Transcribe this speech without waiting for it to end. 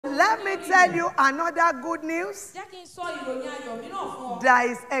let me tell you another good news.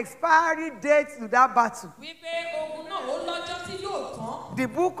 There is expiry date to that battle. The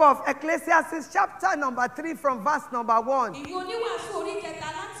book of Ecclesiastes chapter number 3 from verse number 1.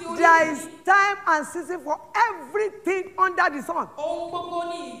 There is time and season for everything under the sun.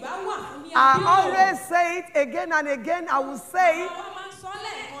 I always say it again and again. I will say it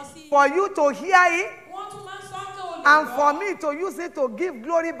for you to hear it and for me to use it to give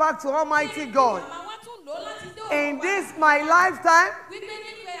glory back to Almighty God. In this my lifetime,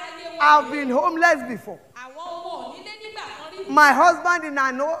 I've been homeless before. My husband in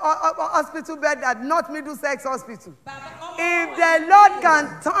an hospital bed at North Middlesex Hospital. If the Lord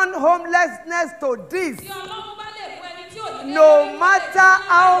can turn homelessness to this, no matter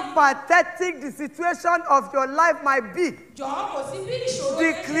how pathetic the situation of your life might be,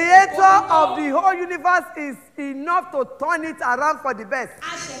 the creator of the whole universe is enough to turn it around for the best.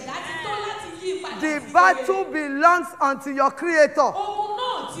 The battle belongs unto your creator.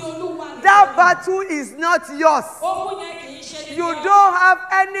 That battle is not yours. You don't have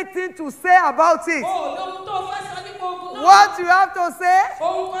anything to say about it. What you have to say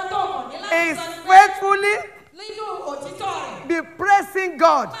is faithfully be praising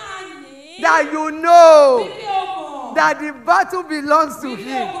God that you know that the battle belongs to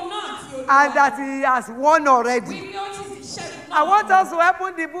him and that he has won already. I want us to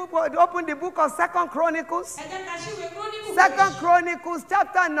open the book of 2 Chronicles. 2 Chronicles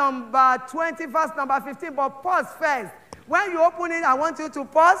chapter number 20 verse number 15. But pause first. When you open it, I want you to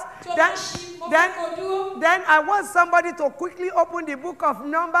pause. Then I want somebody to quickly open the book of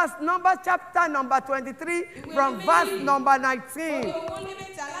Numbers chapter number 23 from verse number 19.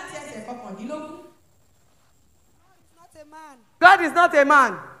 God is not a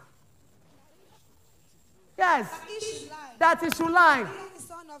man. Yes. That he should lie.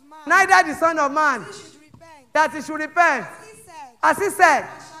 Neither the Son of Man. That he should repent. As he said.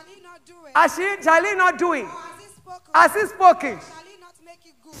 Shall he not do it? As he spoken.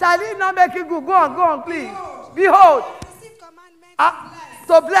 Shall he not make it good? Go on, please. Behold.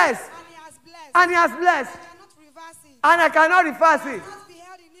 To bless. And he has blessed. And I cannot reverse it.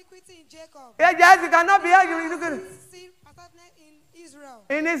 Yes, it cannot be held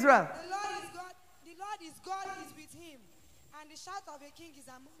in Israel. The Lord is God is with him. And the shout of a king is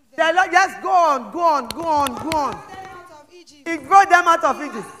among them. The Lord, yes, go on. He brought them out of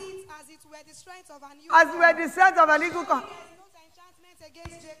Egypt. As it were the strength of an eagle.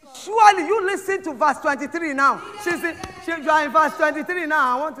 Surely you listen to verse 23 now. You are in verse 23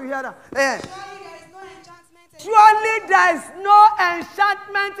 now. I want to hear that. Yeah. Surely there is no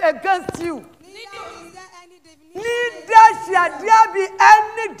enchantment against you. Neither shall there be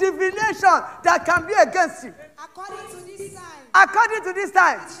any divination that can be against you. According to this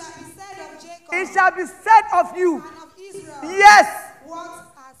time, it shall be said of you. Yes.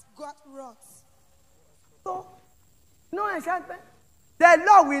 What has God wrought? So, no enchantment. The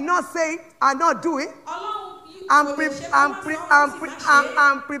Lord will not say it and not do it. I'm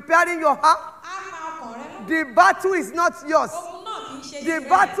preparing your heart. The battle is not yours. The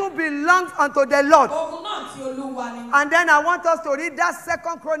battle belongs unto the Lord. And then I want us to read that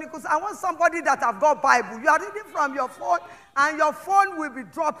 2 Chronicles. I want somebody that have got Bible. You are reading from your phone and your phone will be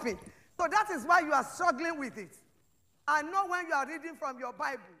dropping. So that is why you are struggling with it. I know when you are reading from your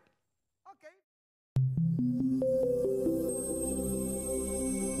Bible. Okay.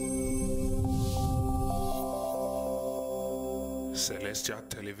 Celestial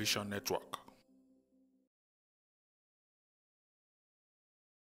Television Network.